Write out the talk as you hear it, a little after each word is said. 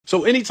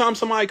So anytime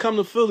somebody come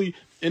to Philly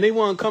and they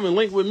want to come and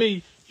link with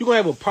me, you gonna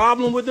have a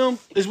problem with them?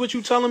 Is what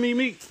you telling me,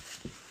 Meek?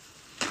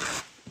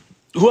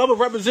 Whoever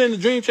representing the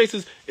Dream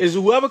Chasers is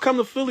whoever come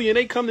to Philly and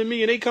they come to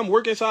me and they come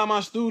work inside my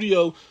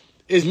studio.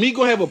 Is me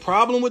gonna have a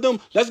problem with them?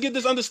 Let's get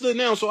this understood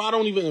now, so I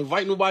don't even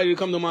invite nobody to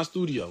come to my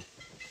studio.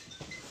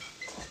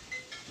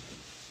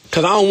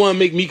 Cause I don't want to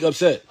make Meek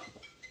upset.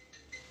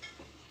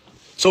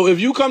 So if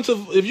you come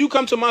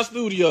to my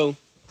studio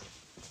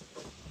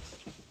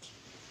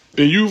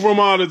and you from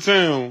out of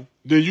town,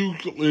 then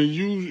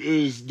you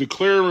is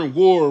declaring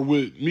war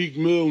with Meek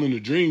Mill and the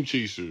Dream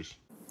Chasers.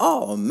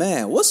 Oh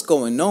man, what's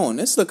going on?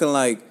 It's looking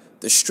like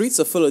the streets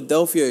of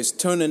Philadelphia is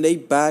turning their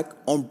back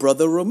on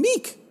brother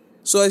Meek.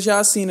 So as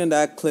y'all seen in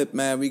that clip,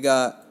 man, we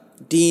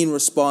got Dean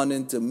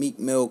responding to Meek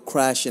Mill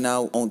crashing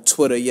out on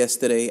Twitter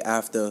yesterday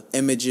after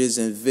images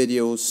and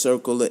videos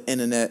circled the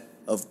internet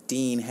of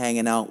Dean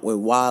hanging out with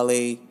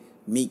Wale.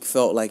 Meek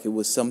felt like it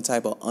was some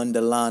type of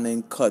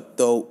underlining,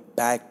 cutthroat,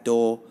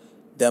 backdoor,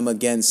 them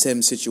against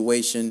him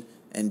situation.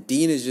 And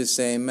Dean is just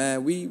saying,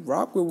 man, we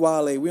rock with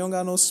Wale. We don't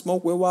got no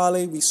smoke with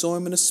Wale. We saw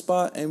him in the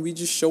spot and we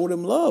just showed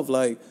him love.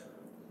 Like,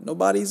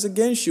 nobody's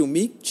against you,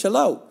 Meek. Chill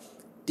out.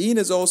 Dean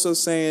is also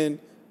saying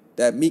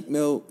that Meek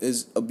Mill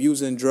is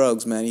abusing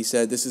drugs, man. He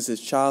said this is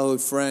his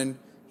childhood friend.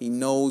 He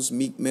knows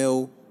Meek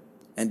Mill,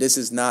 and this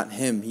is not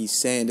him. He's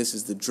saying this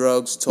is the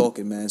drugs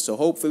talking, man. So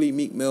hopefully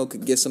Meek Mill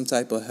could get some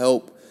type of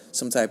help,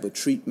 some type of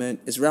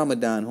treatment. It's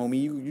Ramadan,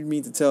 homie. You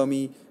mean to tell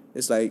me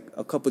it's like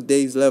a couple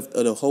days left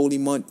of the holy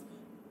month,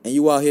 and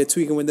you out here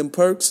tweaking with them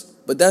perks?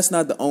 But that's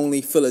not the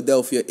only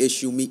Philadelphia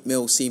issue Meek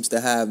Mill seems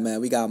to have, man.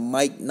 We got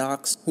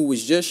Knox, who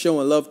was just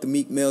showing love to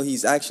Meek Mill.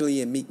 He's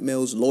actually in Meek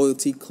Mill's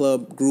Loyalty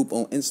Club group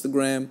on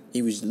Instagram.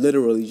 He was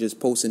literally just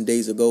posting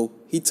days ago.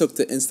 He took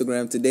to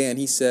Instagram today and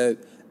he said,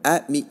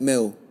 at Meek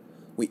Mill,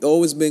 we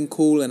always been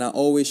cool and I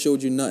always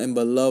showed you nothing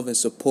but love and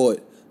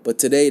support. But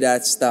today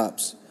that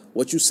stops.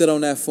 What you said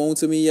on that phone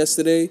to me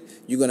yesterday,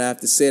 you're going to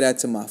have to say that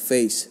to my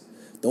face.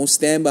 Don't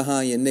stand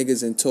behind your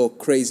niggas and talk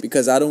crazy,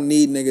 because I don't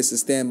need niggas to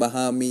stand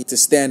behind me to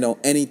stand on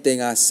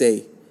anything I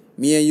say.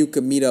 Me and you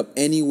can meet up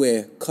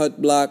anywhere,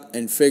 cut block,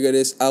 and figure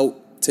this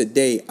out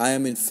today. I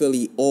am in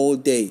Philly all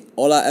day.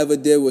 All I ever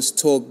did was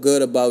talk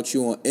good about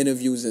you on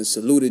interviews and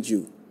saluted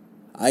you.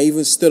 I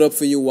even stood up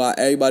for you while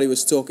everybody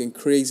was talking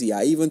crazy.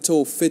 I even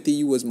told 50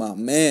 you was my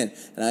man.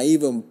 And I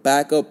even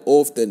back up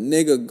off the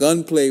nigga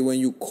gunplay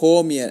when you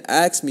called me and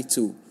asked me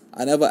to.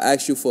 I never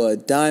asked you for a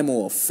dime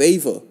or a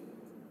favor.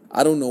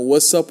 I don't know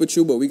what's up with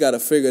you, but we got to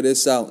figure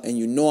this out. And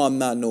you know I'm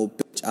not no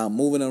bitch. I'm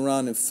moving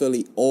around in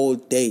Philly all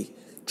day.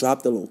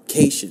 Drop the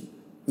location.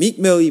 Meek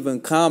Mill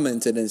even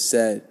commented and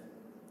said,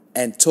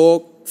 and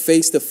talk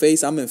face to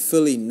face. I'm in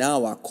Philly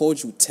now. I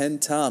called you 10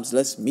 times.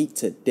 Let's meet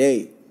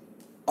today.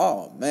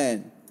 Oh,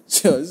 man.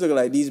 It's looking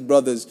like these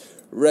brothers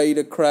ready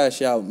to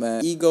crash out,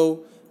 man.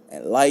 Ego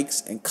and likes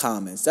and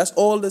comments. That's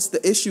all that's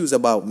the issues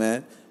about,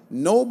 man.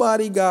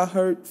 Nobody got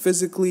hurt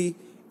physically.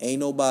 Ain't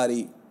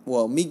nobody...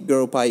 Well, Meek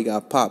girl probably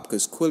got popped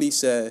because Quilly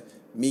said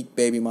Meek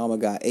baby mama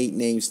got 8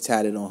 names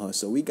tatted on her.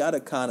 So we got to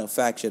kind of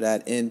factor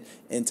that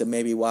into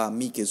maybe why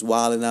Meek is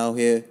wilding out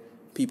here.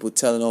 People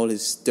telling all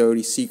his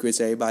dirty secrets.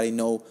 Everybody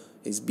know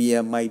his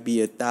BM might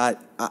be a thought.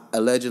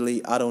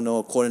 Allegedly, I don't know,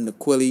 according to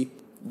Quilly.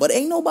 But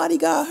ain't nobody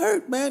got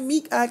hurt, man.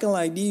 Meek acting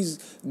like these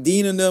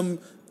Dean and them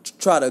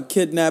try to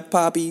kidnap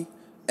Poppy.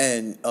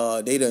 And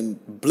they done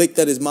blicked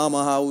at his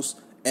mama house.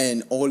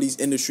 And all these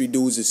industry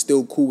dudes is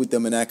still cool with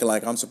them and acting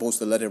like I'm supposed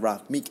to let it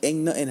rock. Meek, ain't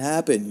nothing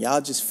happened. Y'all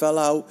just fell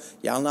out.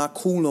 Y'all not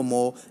cool no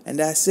more. And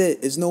that's it.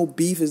 It's no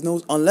beef. It's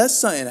no... Unless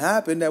something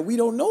happened that we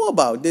don't know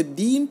about. Did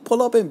Dean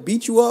pull up and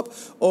beat you up?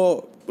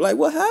 Or, like,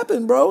 what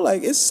happened, bro?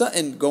 Like, it's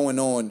something going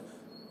on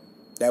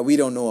that we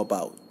don't know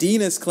about.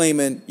 Dean is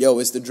claiming, yo,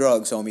 it's the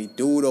drugs, homie.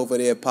 Dude over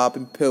there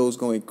popping pills,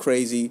 going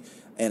crazy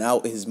and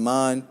out his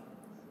mind.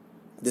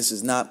 This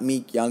is not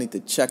Meek. Y'all need to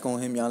check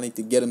on him. Y'all need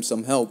to get him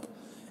some help.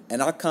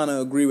 And I kind of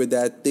agree with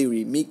that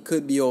theory. Meek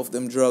could be off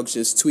them drugs,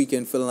 just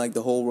tweaking, feeling like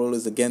the whole world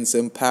is against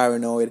him,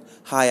 paranoid,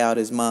 high out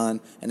his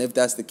mind. And if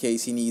that's the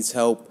case, he needs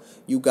help.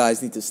 You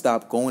guys need to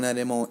stop going at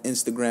him on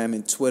Instagram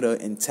and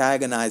Twitter,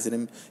 antagonizing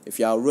him. If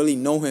y'all really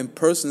know him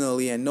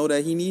personally and know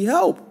that he need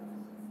help.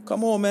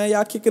 Come on, man.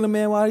 Y'all kicking the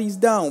man while he's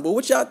down. But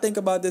what y'all think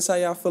about this? How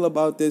y'all feel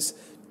about this?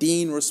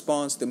 Dean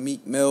responds to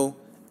Meek Mill,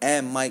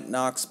 and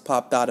Knox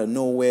popped out of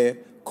nowhere,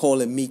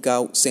 calling Meek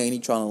out, saying he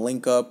trying to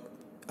link up.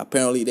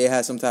 Apparently, they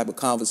had some type of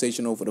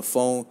conversation over the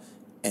phone,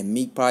 and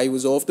Meek probably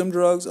was off them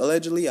drugs,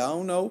 allegedly. I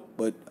don't know.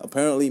 But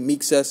apparently,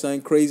 Meek said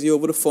something crazy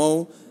over the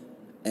phone,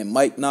 and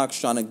Knox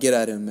trying to get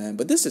at him, man.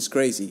 But this is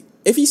crazy.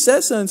 If he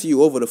said something to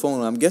you over the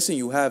phone, I'm guessing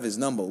you have his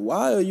number.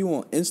 Why are you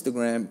on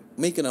Instagram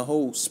making a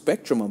whole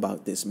spectrum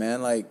about this,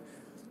 man? Like,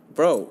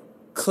 bro,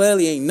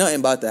 clearly ain't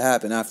nothing about to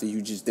happen after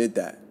you just did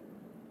that.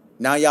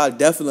 Now y'all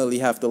definitely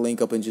have to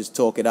link up and just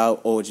talk it out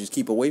or just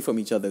keep away from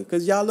each other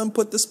because y'all done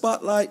put the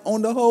spotlight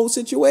on the whole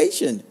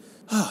situation.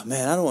 Oh,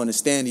 man, I don't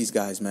understand these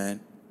guys, man.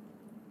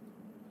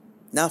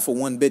 Not for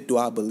one bit do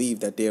I believe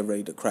that they're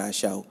ready to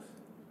crash out.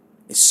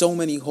 It's so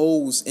many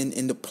holes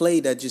in the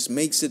play that just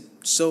makes it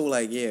so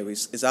like, yeah,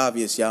 it's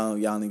obvious y'all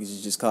niggas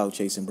is just clout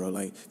chasing, bro.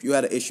 Like, if you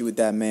had an issue with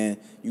that man,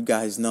 you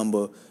got his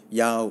number,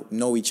 y'all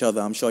know each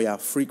other. I'm sure y'all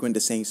frequent the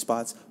same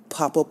spots.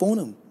 Pop up on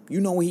him.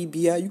 You know where he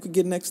be at. You could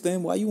get next to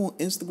him. Why you on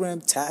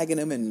Instagram tagging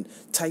him and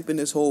typing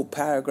this whole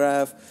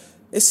paragraph?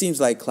 It seems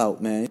like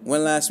clout, man.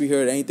 When last we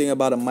heard anything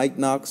about a Mike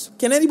Knox?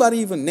 Can anybody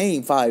even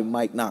name 5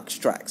 Mike Knox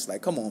tracks?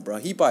 Like, come on, bro.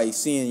 He probably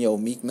seeing, yo,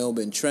 Meek Mill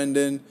been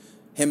trending.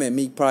 Him and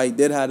Meek probably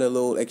did have a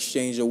little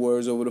exchange of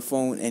words over the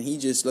phone, and he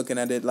just looking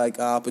at it like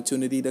an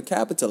opportunity to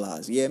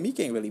capitalize. Yeah, Meek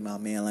ain't really my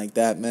man like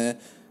that, man.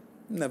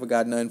 Never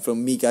got nothing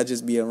from Meek. I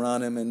just be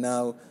around him, and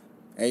now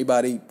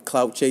everybody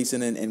clout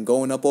chasing and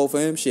going up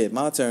over him. Shit,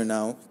 my turn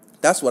now.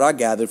 That's what I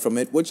gathered from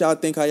it. What y'all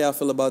think? How y'all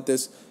feel about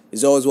this?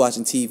 Is always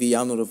watching TV.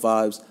 Y'all know the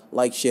vibes.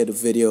 Like, share the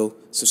video.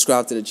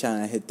 Subscribe to the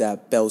channel and hit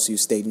that bell so you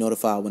stay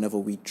notified whenever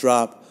we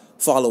drop.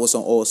 Follow us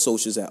on all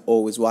socials at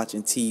Always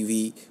Watching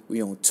TV.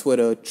 We on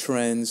Twitter,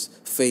 Trends,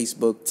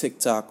 Facebook,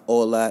 TikTok,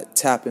 all that.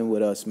 Tap in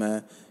with us,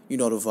 man. You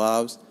know the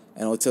vibes.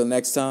 And until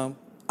next time,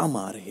 I'm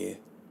out of here.